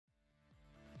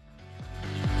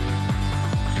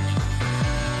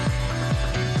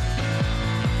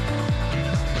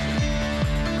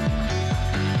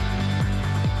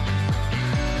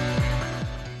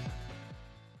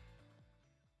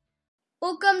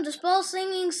Welcome to Spell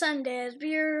Slinging Sundays.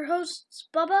 We're your hosts,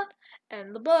 Bubba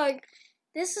and the Bug.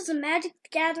 This is a Magic the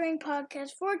Gathering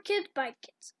podcast for kids by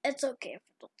kids. It's okay if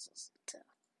adults listen to.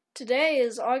 Today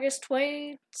is August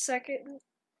 22nd,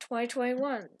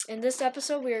 2021. In this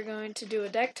episode, we are going to do a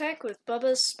deck tech with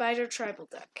Bubba's Spider Tribal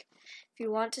deck. If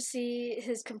you want to see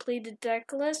his completed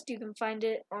deck list, you can find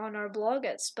it on our blog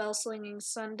at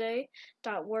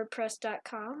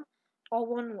spellslingingsunday.wordpress.com. All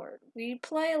one word. We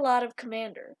play a lot of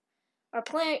Commander. Our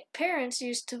parents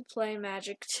used to play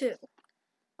Magic too.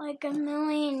 Like a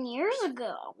million years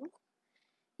ago.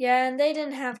 Yeah, and they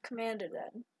didn't have Commander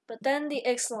then. But then the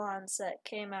Ixalan set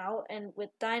came out, and with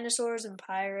dinosaurs and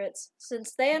pirates,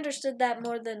 since they understood that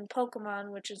more than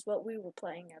Pokemon, which is what we were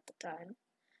playing at the time,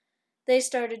 they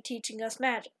started teaching us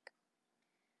Magic.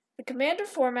 The Commander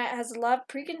format has a lot of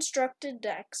pre-constructed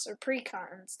decks, or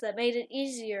precons, that made it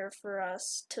easier for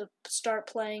us to start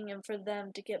playing and for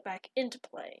them to get back into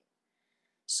playing.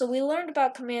 So we learned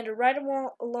about Commander right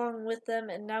along with them,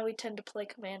 and now we tend to play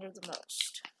Commander the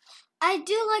most. I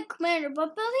do like Commander,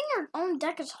 but building your own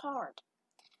deck is hard.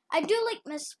 I do like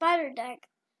my Spider deck,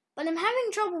 but I'm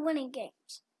having trouble winning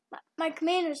games. My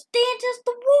Commander is Thantis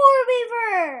the War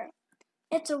Weaver!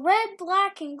 It's a red,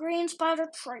 black, and green Spider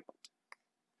tribal deck.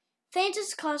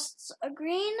 Thantis costs a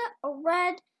green, a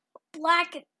red, a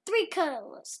black, and 3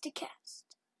 colorless to cast.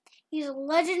 He's a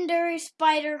legendary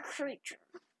spider creature.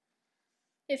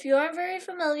 If you aren't very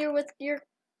familiar with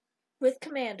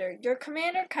Commander, your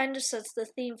Commander kind of sets the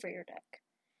theme for your deck.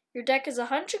 Your deck is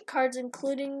 100 cards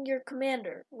including your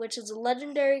Commander, which is a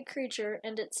legendary creature,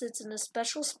 and it sits in a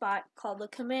special spot called the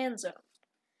Command Zone,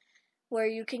 where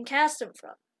you can cast him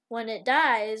from. When it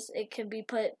dies, it can be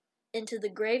put into the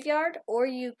graveyard, or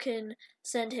you can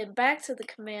send him back to the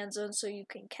Command Zone so you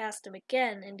can cast him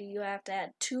again, and you have to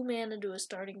add 2 mana to a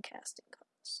starting casting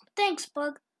cost. Thanks,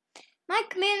 Bug. My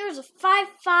Commander is a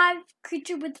 5/5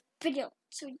 creature with vigilance,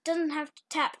 so he doesn't have to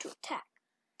tap to attack.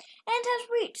 And has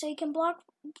reach, so he can block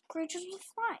creatures with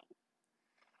flying.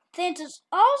 Thantis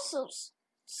also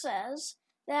says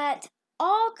that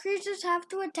all creatures have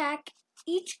to attack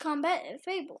each combat if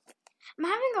able. I'm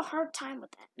having a hard time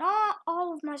with that. Not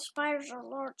all of my spiders are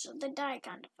large, so they die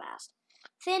kind of fast.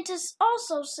 Thantis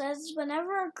also says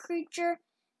whenever a creature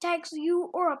attacks you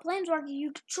or a planeswalker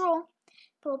you control,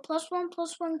 put a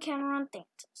 +1/+1 counter on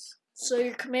Thantis. So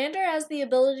your Commander has the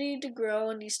ability to grow,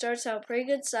 and he starts out pretty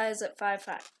good size at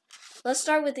 5/5. Let's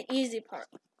start with the easy part,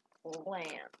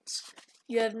 lands.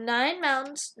 You have 9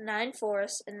 mountains, 9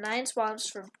 forests, and 9 swamps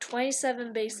for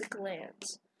 27 basic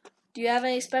lands. Do you have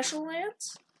any special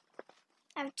lands?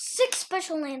 I have 6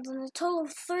 special lands and a total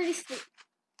of 33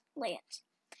 lands.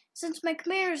 Since my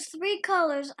Commander is 3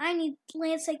 colors, I need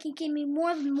lands that can give me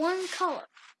more than 1 color.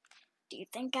 Do you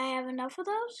think I have enough of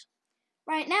those?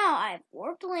 Right now, I have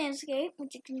Warped Landscape,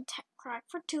 which you can crack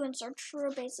for 2 and search for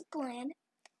a basic land,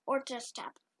 or just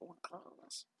tap for 1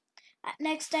 colorless.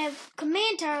 Next, I have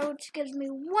Command Tower, which gives me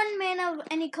 1 mana of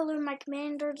any color in my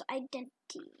Commander's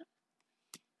identity.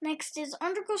 Next is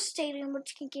Undergrowth Stadium,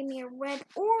 which can give me a red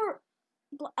or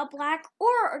a black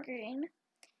or a green.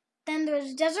 Then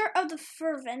there's Desert of the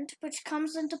Fervent, which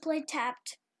comes into play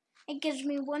tapped. It gives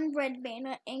me 1 red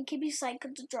mana and can be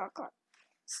cycled to draw a card.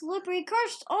 Slippery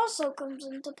Karst also comes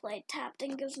into play tapped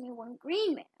and gives me 1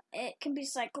 green mana. It can be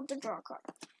cycled to draw a card.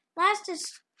 Last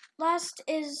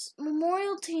is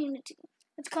Memorial to Unity,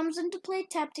 which comes into play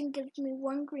tapped and gives me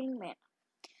 1 green mana.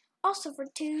 Also for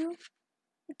two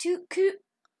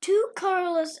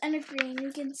colorless and a green,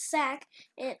 you can sack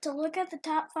it to look at the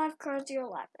top 5 cards of your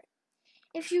library.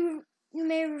 If you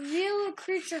may reveal a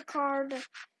creature card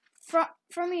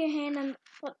from your hand and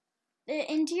put it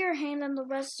into your hand and the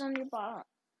rest on your bottom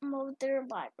of their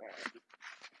library.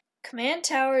 Command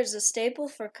Tower is a staple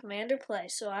for Commander play,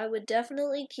 so I would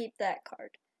definitely keep that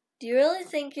card. Do you really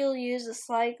think you'll use the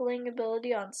cycling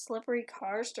ability on Slippery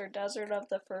Karst or Desert of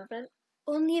the Fervent?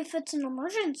 Only if it's an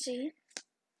emergency.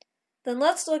 Then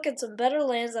let's look at some better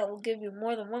lands that will give you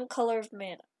more than 1 color of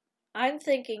mana. I'm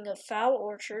thinking of Foul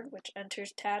Orchard, which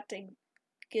enters tapped and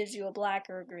gives you a black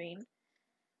or a green.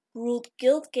 Ruled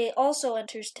Guildgate also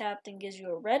enters tapped and gives you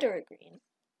a red or a green.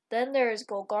 Then there is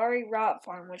Golgari Rot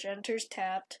Farm, which enters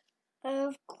tapped.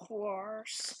 Of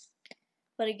course.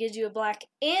 But it gives you a black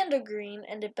and a green,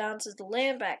 and it bounces the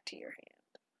land back to your hand.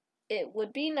 It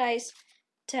would be nice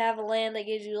to have a land that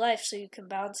gives you life so you can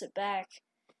bounce it back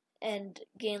and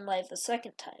gain life a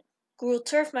second time. Gruul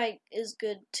Turfmite is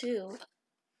good too,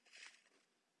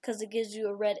 because it gives you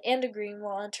a red and a green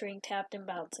while entering tapped and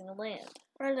bouncing a land.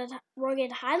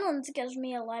 Rugged Highlands gives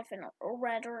me a life in a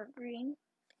red or a green.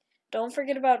 Don't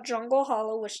forget about Jungle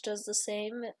Hollow, which does the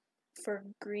same for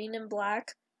green and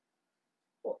black.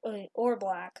 or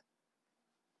black,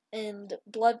 and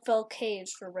Bloodfell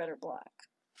Caves for red or black.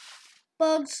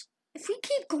 Bugs, if we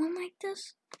keep going like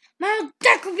this, my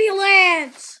deck will be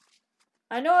lands!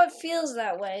 I know it feels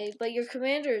that way, but your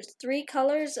commander is 3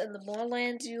 colors, and the more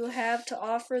lands you have to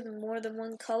offer the more than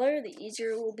one color, the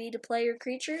easier it will be to play your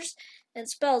creatures and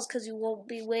spells because you won't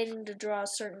be waiting to draw a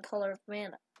certain color of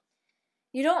mana.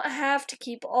 You don't have to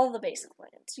keep all the basic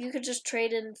lands. You could just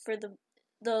trade in for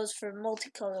those for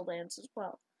multicolor lands as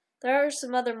well. There are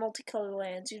some other multicolor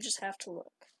lands, you just have to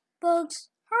look. Bugs,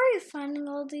 how are you finding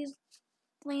all these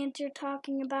lands you're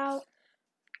talking about?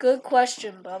 Good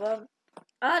question, Bubba.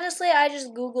 Honestly, I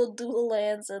just googled dual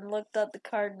lands and looked up the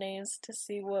card names to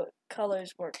see what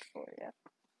colors worked for you.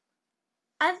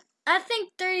 I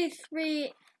think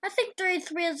 33. I think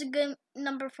 33 is a good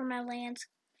number for my lands.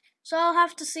 So I'll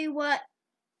have to see what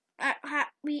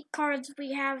cards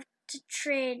we have to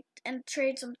trade and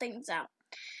trade some things out.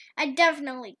 I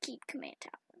definitely keep Command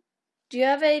Tower. Do you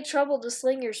have any trouble to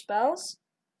sling your spells?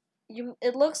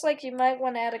 It looks like you might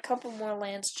want to add a couple more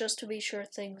lands just to be sure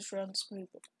things run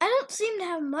smoothly. I don't seem to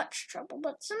have much trouble,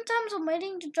 but sometimes I'm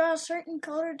waiting to draw a certain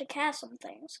color to cast some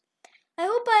things. I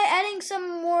hope by adding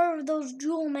some more of those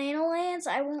dual mana lands,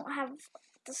 I won't have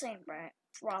the same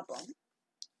problem.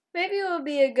 Maybe it would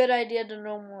be a good idea to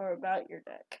know more about your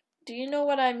deck. Do you know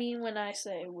what I mean when I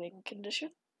say win condition?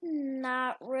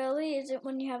 Not really. Is it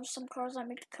when you have some cards that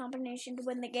make a combination to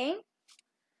win the game?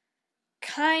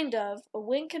 Kind of. A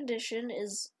win condition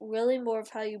is really more of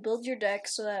how you build your deck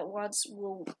so that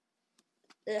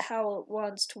how it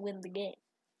wants to win the game.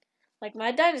 Like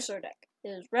my dinosaur deck. It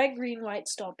is red, green, white,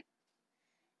 stompy.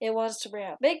 It wants to bring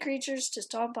out big creatures to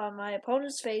stomp on my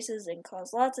opponent's faces and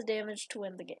cause lots of damage to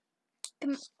win the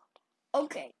game.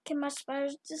 Okay, can my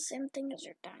spiders do the same thing as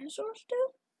your dinosaurs do?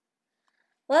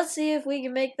 Let's see if we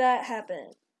can make that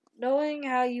happen. Knowing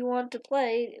how you want to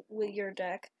play with your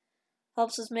deck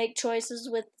helps us make choices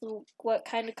with what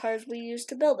kind of cards we use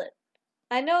to build it.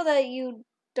 I know that you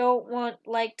don't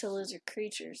like to lose your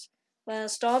creatures, but in a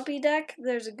Stompy deck,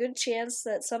 there's a good chance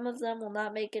that some of them will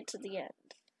not make it to the end.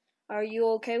 Are you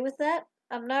okay with that?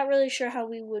 I'm not really sure how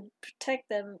we would protect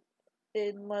them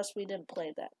unless we didn't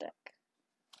play that deck.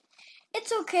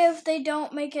 It's okay if they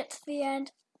don't make it to the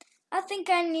end. I think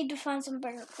I need to find some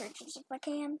bigger creatures if I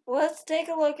can. Let's take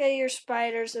a look at your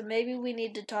spiders, and maybe we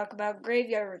need to talk about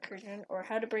graveyard recursion, or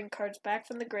how to bring cards back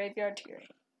from the graveyard to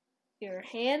your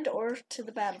hand or to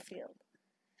the battlefield.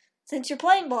 Since you're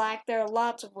playing black, there are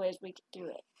lots of ways we can do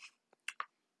it.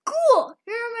 Cool!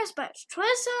 Here are my spiders.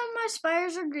 27 of my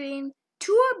spiders are green,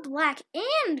 2 are black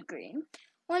and green.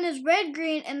 1 is red,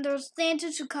 green, and there's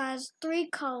Thanatos who has 3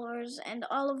 colors, and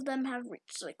all of them have reach,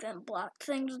 so they can block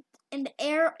things in the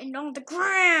air and on the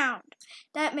ground.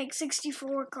 That makes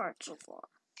 64 cards so far.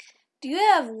 Do you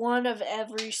have one of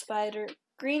every spider?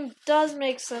 Green does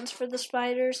make sense for the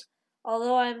spiders,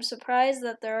 although I'm surprised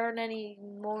that there aren't any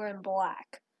more in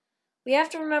black. We have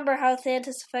to remember how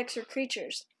Thanatos affects your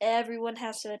creatures. Everyone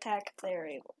has to attack if they are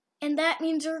able. And that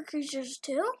means your creatures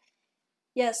too?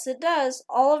 Yes, it does.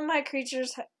 All of my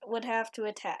creatures would have to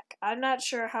attack. I'm not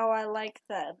sure how I like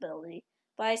that ability,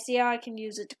 but I see how I can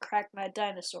use it to crack my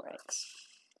dinosaur eggs.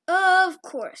 Of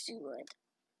course you would.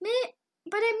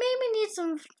 But I maybe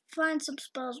need find some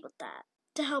spells with that,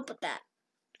 to help with that.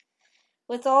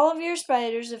 With all of your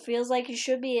spiders, it feels like you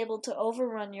should be able to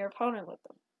overrun your opponent with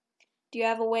them. Do you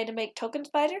have a way to make token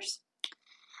spiders?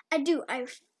 I do. I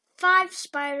have 5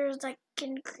 spiders that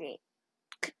can create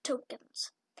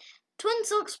tokens. Twin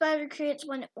Silk Spider creates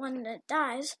when it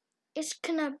dies.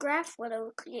 Ishkana Graph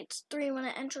Widow creates 3 when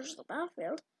it enters the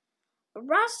battlefield.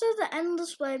 Rasta the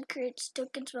Endless Web creates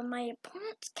tokens when my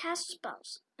opponents cast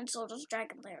spells, and so does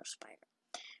Dragon Lair Spider.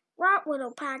 Rot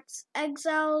Widow Pact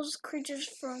exiles creatures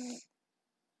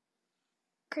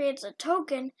creates a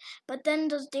token, but then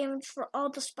does damage for all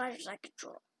the spiders I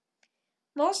control.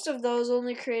 Most of those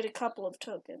only create a couple of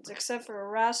tokens, except for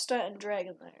Rasta and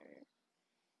Dragon Lair.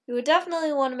 You would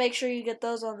definitely want to make sure you get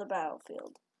those on the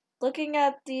battlefield. Looking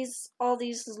at all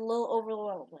these is a little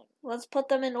overwhelming. Let's put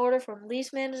them in order from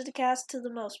least mana to cast to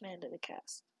the most mana to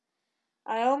cast.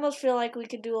 I almost feel like we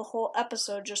could do a whole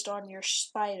episode just on your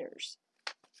spiders.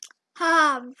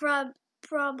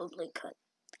 Probably could.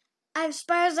 I have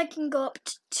spiders that can go up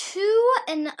to 2,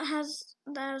 and that has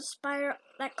a spider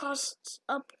that costs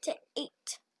up to 8.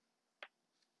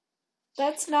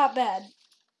 That's not bad.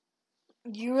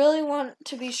 You really want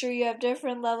to be sure you have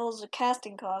different levels of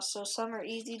casting costs, so some are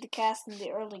easy to cast in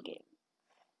the early game.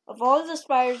 Of all of the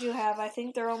spiders you have, I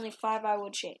think there are only 5 I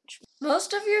would change.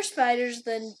 Most of your spiders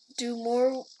then do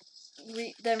more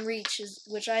than reach,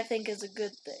 which I think is a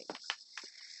good thing.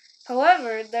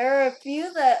 However, there are a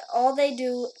few that all they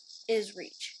do is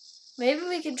reach. Maybe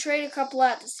we can trade a couple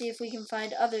out to see if we can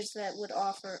find others that would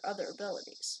offer other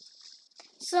abilities.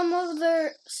 Some of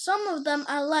them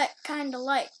I kinda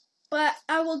like, but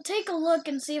I will take a look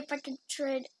and see if I can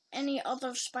trade any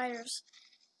other spiders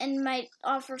and might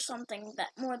offer something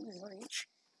that more than reach.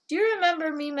 Do you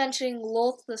remember me mentioning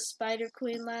Lolth the Spider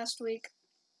Queen last week?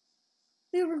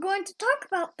 We were going to talk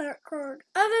about that card.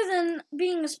 Other than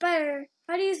being a spider,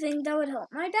 how do you think that would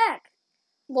help my deck?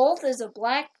 Lolth is a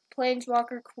black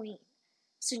planeswalker queen.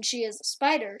 Since she is a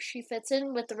spider, she fits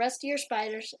in with the rest of your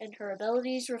spiders, and her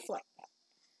abilities reflect that.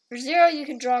 For 0, you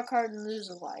can draw a card and lose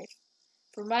a life.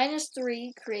 For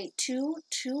 -3, create 2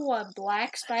 2/1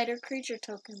 black spider creature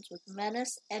tokens with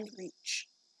menace and reach.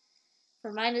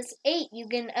 For -8, you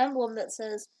get an emblem that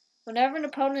says, whenever an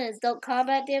opponent is dealt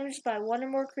combat damage by one or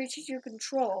more creatures you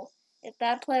control, if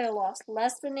that player lost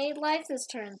less than 8 life this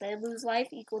turn, they lose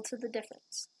life equal to the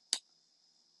difference.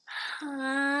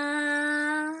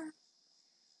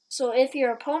 So if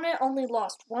your opponent only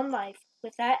lost 1 life,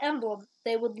 with that emblem,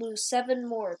 they would lose 7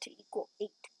 more to equal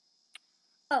 8.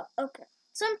 Oh, okay.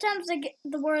 Sometimes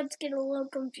the words get a little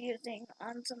confusing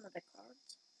on some of the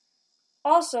cards.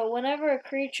 Also, whenever a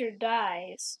creature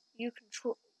dies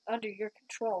under your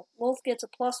control, Lolth gets a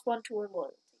 +1 to her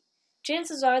loyalty.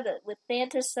 Chances are that with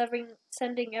Thantis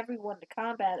sending everyone to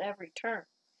combat every turn,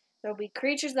 there will be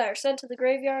creatures that are sent to the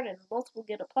graveyard, and Lolth will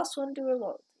get a +1 to her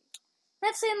loyalty.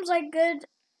 That seems like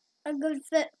a good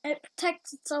fit. It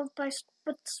protects itself with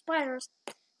spiders,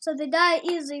 so they die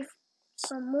easy.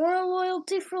 Some more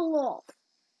loyalty for Lolth.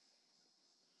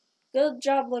 Good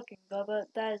job looking, Bubba.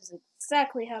 That is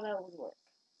exactly how that would work.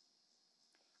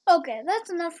 Okay, that's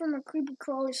enough for my creepy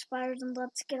crawly spiders, and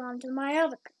let's get on to my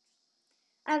other creatures.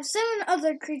 I have 7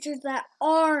 other creatures that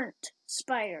aren't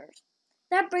spiders.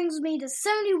 That brings me to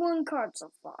 71 cards so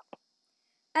far.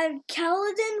 I have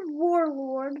Kaladin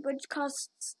Warlord, which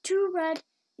costs 2 red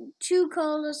and 2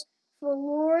 colorless for a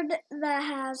lord that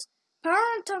has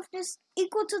power and toughness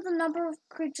equal to the number of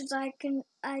creatures I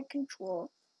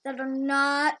control that are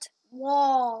not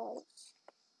walls.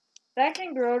 That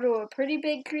can grow to a pretty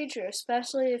big creature,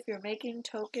 especially if you're making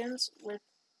tokens with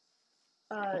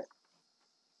Lolth.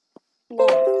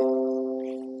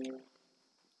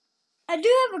 I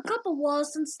do have a couple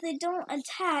walls since they don't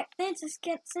attack. Thantis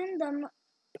can't send them,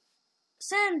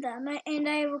 and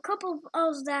I have a couple of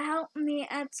elves that help me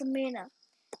add some mana.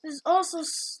 There's also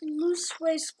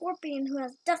Looseway Scorpion who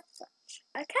has Death Touch.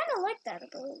 I kind of like that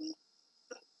ability.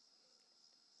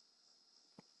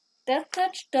 Death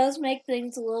Touch does make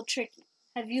things a little tricky.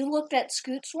 Have you looked at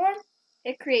Scute Swarm?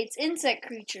 It creates insect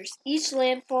creatures, each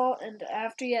landfall, and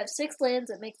after you have 6 lands,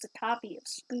 it makes a copy of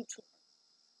Scute Swarm.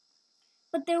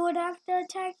 But they would have to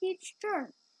attack each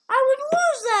turn. I would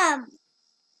lose them!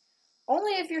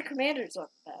 Only if your commander's on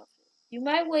the battlefield. You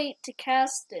might wait to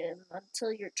cast him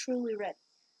until you're truly ready.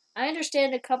 I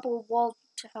understand a couple of walls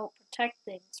to help protect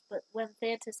things, but when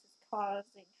Thantis is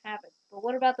causing havoc. But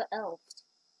what about the elves?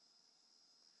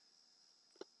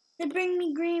 They bring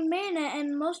me green mana,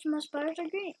 and most of my spiders are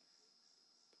green.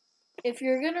 If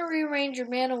you're going to rearrange your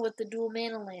mana with the dual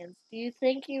mana lands, do you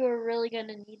think you are really going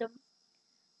to need them?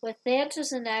 With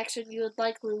Thantis in action, you would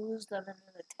likely lose them in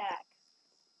an attack.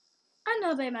 I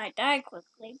know they might die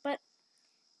quickly, but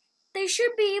they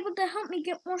should be able to help me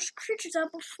get more creatures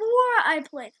out before I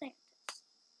play Thantis.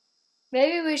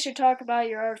 Maybe we should talk about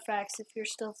your artifacts if you're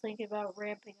still thinking about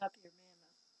ramping up your mana.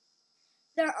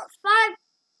 There are 5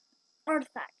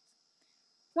 artifacts.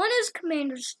 One is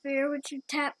Commander's Sphere, which you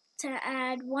tap to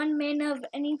add 1 mana of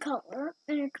any color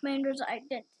in your commander's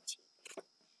identity.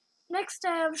 Next,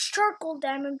 I have Charcoal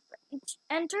Diamond, which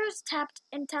enters tapped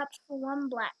and taps for 1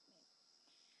 black mana.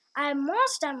 I have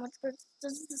Moss Diamond, which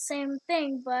does the same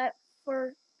thing, but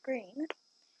for green.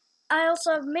 I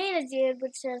also have Mana Jade,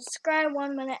 which says scry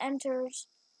 1 mana enters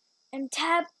and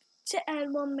tap to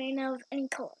add 1 mana of any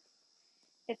color.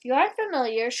 If you aren't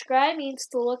familiar, scry means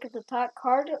to look at the top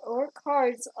card or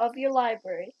cards of your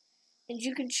library, and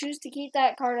you can choose to keep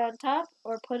that card on top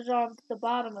or put it on the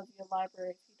bottom of your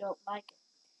library if you don't like it.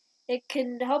 It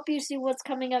can help you see what's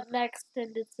coming up next,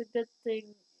 and it's a good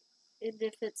thing. And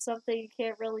if it's something you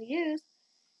can't really use,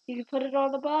 you can put it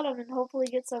on the bottom and hopefully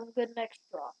get some good next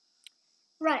draw.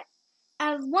 Right.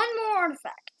 I have 1 more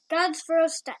artifact, God's Pharaoh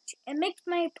Statue. It makes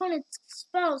my opponent's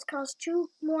spells cost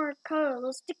 2 more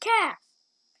colorless to cast.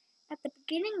 At the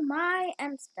beginning of my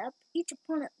end step, each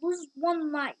opponent loses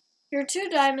 1 life. Your 2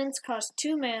 diamonds cost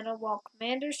 2 mana, while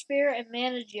Commander Sphere and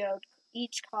Mana Geode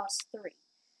each cost 3.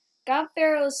 God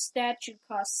Pharaoh's Statue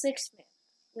costs 6 mana.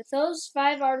 With those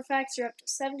 5 artifacts, you're up to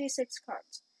 76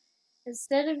 cards.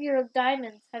 Instead of your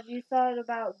diamonds, have you thought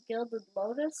about Gilded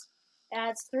Lotus? It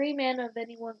adds 3 mana of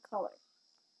any one color.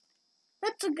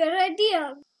 That's a good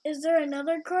idea. Is there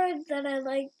another card that I'd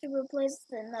like to replace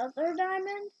another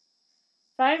diamond?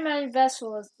 Fine Mind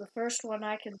Vessel is the first one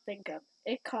I can think of.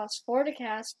 It costs 4 to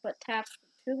cast, but taps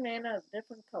for 2 mana of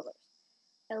different colors.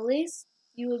 At least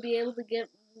you will be able to get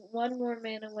 1 more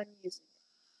mana when using it.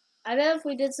 I bet if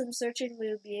we did some searching, we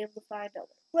would be able to find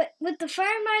others. With the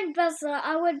Fire Mind Vessel,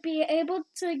 I would be able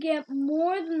to get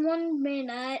more than 1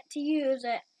 mana to use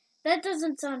it. That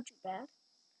doesn't sound too bad.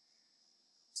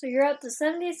 So you're up to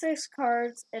 76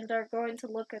 cards and are going to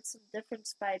look at some different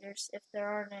spiders, if there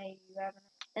aren't any you haven't,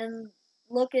 and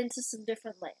look into some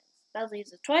different lands. That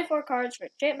leaves us 24 cards for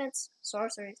enchantments,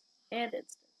 sorceries, and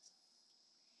instants.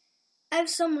 I have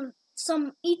some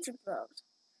each of those.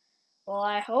 Well,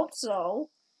 I hope so.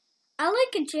 I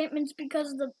like enchantments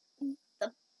because the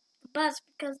best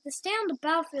because they stay on the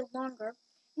battlefield longer,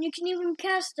 and you can even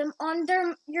cast them on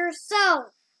them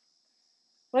yourself.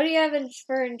 What do you have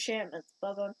for enchantments,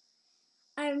 Bubba?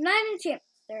 I have 9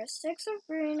 enchantments. There are 6 of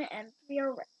green and 3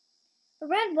 are red. The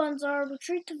red ones are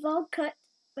Retreat to Valakut,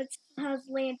 which has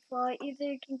landfall. Either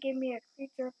you can give me a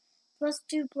creature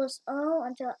 +2/+0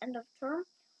 until end of turn,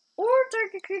 or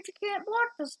target creature can't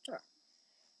block this turn.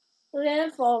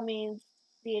 Landfall means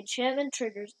the enchantment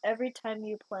triggers every time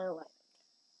you play a land.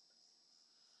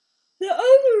 The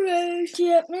other red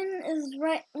enchantment is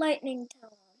Lightning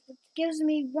Talon, which gives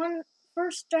me 1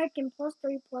 first strike and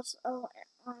 +3/+0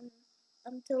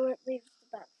 until it leaves the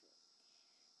battlefield.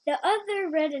 The other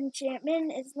red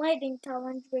enchantment is Lightning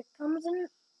Talon, which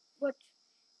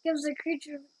gives a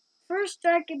creature first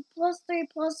strike and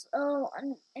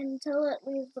 +3/+0 until it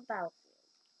leaves the battlefield.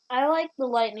 I like the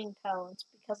Lightning Talons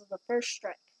because of the first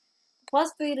strike. The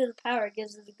 +3 to the power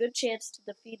gives it a good chance to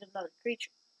defeat another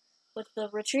creature. With the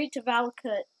Retreat to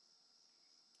Valakut,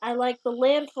 I like the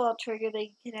landfall trigger that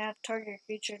you can have target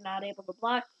creature not able to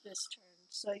block this turn,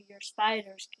 so your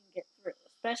spiders can get through,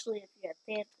 especially if you have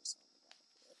Thanatos on the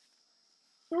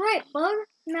battlefield. Right, Bug.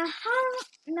 Now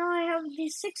I have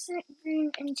these 6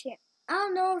 green enchantments. I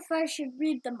don't know if I should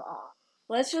read them all.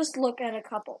 Let's just look at a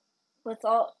couple. We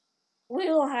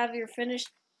will have your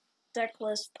finished deck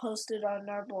list posted on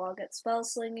our blog at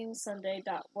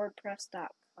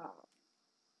spellslingingsunday.wordpress.com.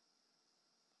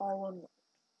 All one word.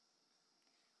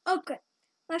 Okay,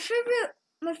 my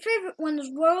favorite one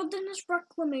is Wilderness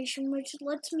Reclamation, which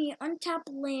lets me untap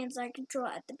lands I control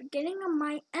at the beginning of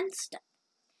my end step.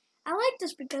 I like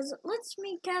this because it lets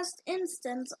me cast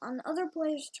instants on other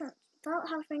players' turns without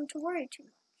having to worry too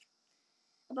much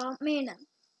about mana.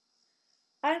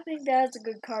 I think that's a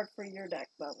good card for your deck,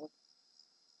 Bubba.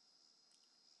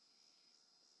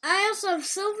 I also have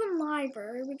Sylvan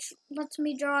Library, which lets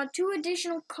me draw 2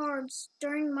 additional cards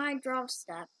during my draw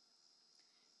step.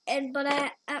 But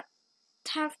I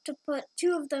have to put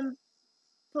two of them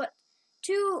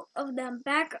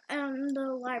back in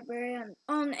the library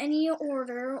on any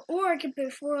order, or I can pay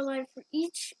 4 life for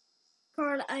each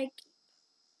card I keep.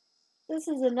 This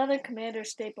is another commander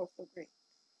staple for green.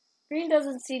 Green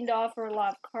doesn't seem to offer a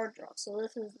lot of card draw, so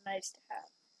this is nice to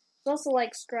have. It's also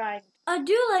like Scrying. I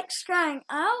do like Scrying.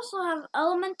 I also have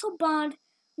Elemental Bond,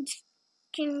 which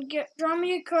can draw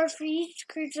me a card for each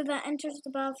creature that enters the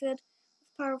battlefield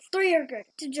with power of 3 or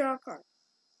greater to draw a card.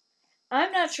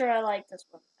 I'm not sure I like this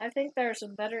one. I think there are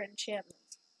some better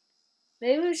enchantments.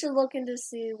 Maybe we should look into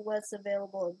see what's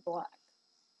available in black.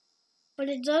 But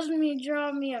it doesn't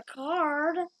draw me a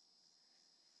card.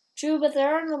 True, but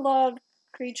there aren't a lot of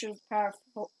creatures with power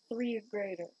 3 or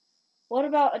greater. What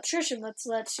about Attrition, which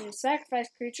lets you sacrifice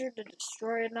creature to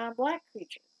destroy a non-black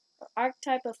creature? Or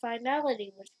Archetype of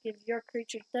Finality, which gives your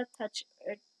creature Death Touch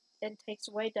and takes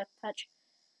away Death Touch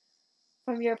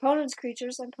from your opponent's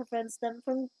creatures and prevents them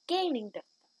from gaining Death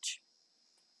Touch.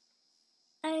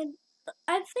 I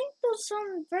think those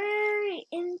sound very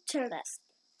interesting.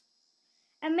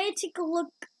 I may take a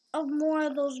look of more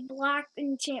of those black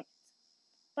enchantments,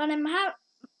 but I'm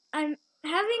having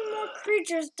more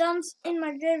creatures down in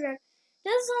my graveyard.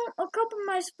 There's a couple of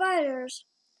my spiders.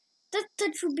 Death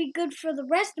Touch would be good for the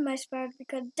rest of my spiders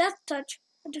because Death Touch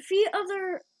would defeat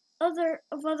other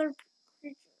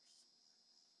creatures.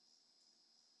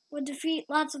 Would defeat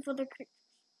lots of other creatures.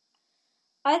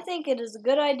 I think it is a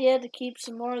good idea to keep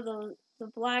some more of the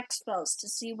black spells to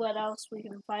see what else we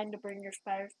can find to bring your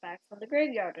spiders back from the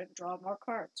graveyard and draw more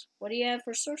cards. What do you have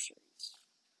for sorceries?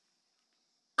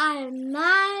 I have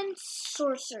 9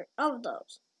 sorcery of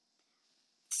those.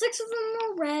 6 of them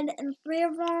are red, and 3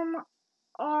 of them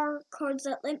are cards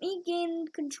that let me gain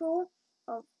control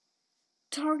of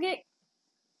target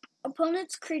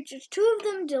opponent's creatures. 2 of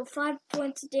them deal 5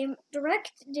 points of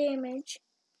direct damage,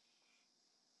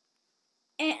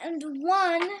 and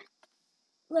 1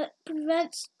 that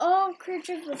prevents all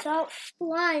creatures without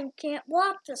flying can't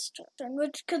block this turn,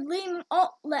 which could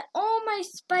let all my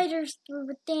spiders through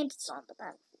with dances on the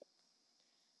battlefield.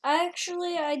 I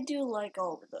do like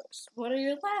all of those. What are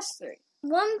your last 3?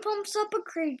 1 pumps up a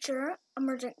creature,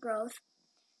 Emergent Growth.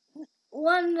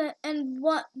 The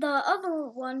other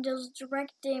one deals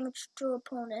direct damage to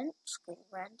opponent, School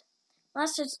Rend.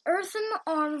 Last is Earthen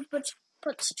Arms, which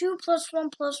puts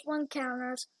 2+1/+1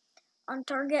 counters on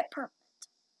target permanent.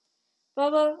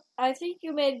 Bubba, I think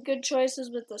you made good choices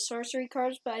with the sorcery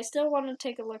cards, but I still want to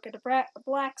take a look at a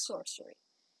black sorcery.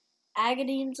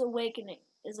 Agadine's Awakening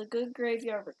is a good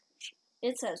graveyard recursion.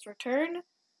 It says, return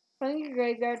from your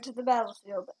graveyard to the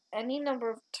battlefield any number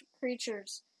of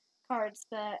creatures cards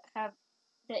that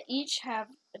each have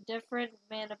a different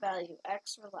mana value,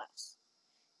 X or less.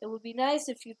 It would be nice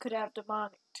if you could have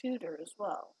Demonic Tutor as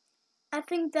well. I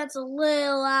think that's a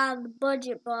little out of the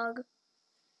budget, Bug.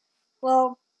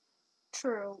 Well,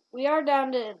 true. We are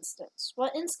down to instants.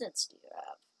 What instants do you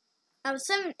have? I have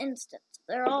 7 instants.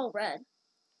 They're all red.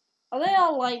 Are they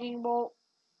all Lightning Bolt?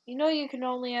 You know you can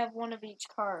only have 1 of each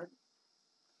card.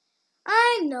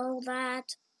 I know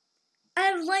that. I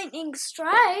have Lightning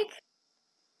Strike.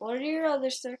 What are your other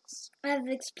 6? I have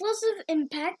Explosive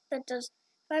Impact that does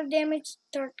 5 damage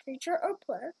to target creature or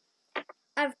player.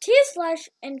 I have T-Slash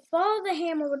and Follow the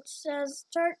Hammer, which says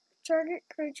target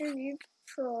creature you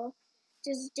control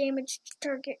does damage to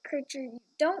target creature you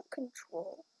don't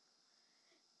control,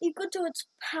 equal to its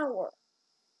power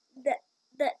that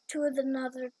to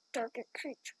another target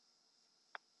creature.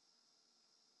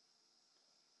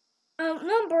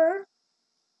 Outnumber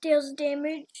deals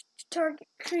damage to target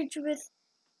creature with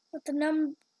the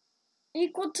number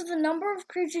equal to the number of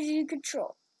creatures you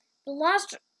control. The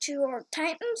last 2 are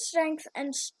Titan Strength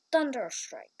and Thunder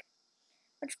Strike,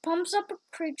 which pumps up a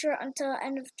creature until the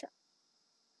end of turn.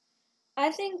 I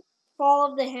think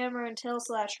Fall of the Hammer and Tail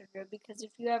Slash are good because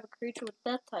if you have a creature with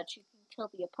Death Touch, you can kill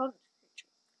the opponent's creature.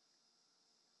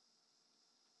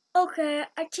 Okay,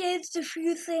 I changed a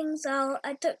few things out.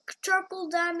 I took Charcoal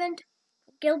Diamond,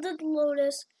 Gilded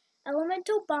Lotus,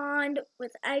 Elemental Bond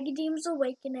with Agadine's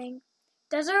Awakening,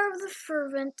 Desert of the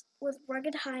Fervent with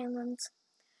Rugged Highlands,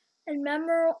 and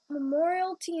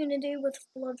Memorial to Unity with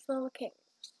Bloodfell Caves.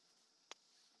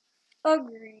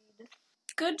 Agreed.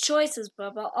 Good choices,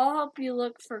 Bubba. I'll help you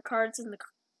look for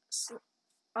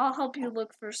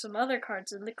some other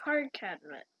cards in the card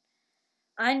cabinet.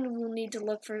 I will need to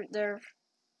look for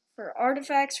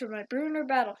artifacts for my Bruenor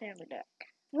Battlehammer deck.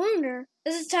 Bruenor?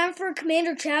 Is it time for a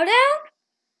Commander Chowdown?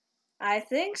 I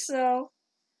think so.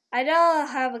 I now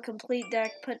have a complete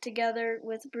deck put together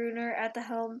with Bruenor at the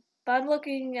helm, but I'm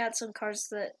looking at some cards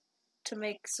to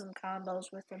make some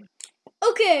combos with them.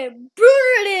 Okay,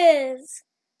 Bruenor it is!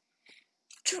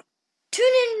 Tune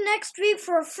in next week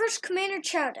for our first Commander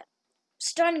Chowdown,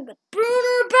 starting with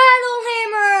Bruenor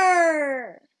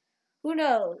Battlehammer! Who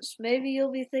knows? Maybe you'll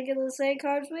be thinking of the same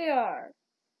cards we are.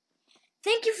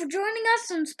 Thank you for joining us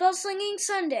on Spell Slinging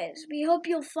Sundays. We hope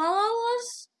you'll follow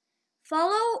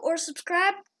or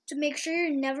subscribe to make sure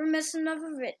you never miss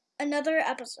another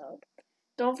episode.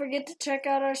 Don't forget to check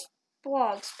out our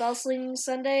blog, Spell Slinging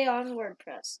Sunday on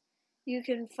WordPress. You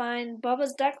can find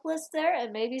Bubba's deck list there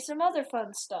and maybe some other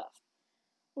fun stuff.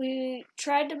 We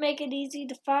tried to make it easy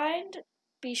to find.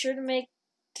 Be sure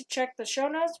to check the show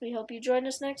notes. We hope you join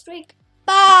us next week.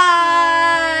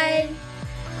 Bye!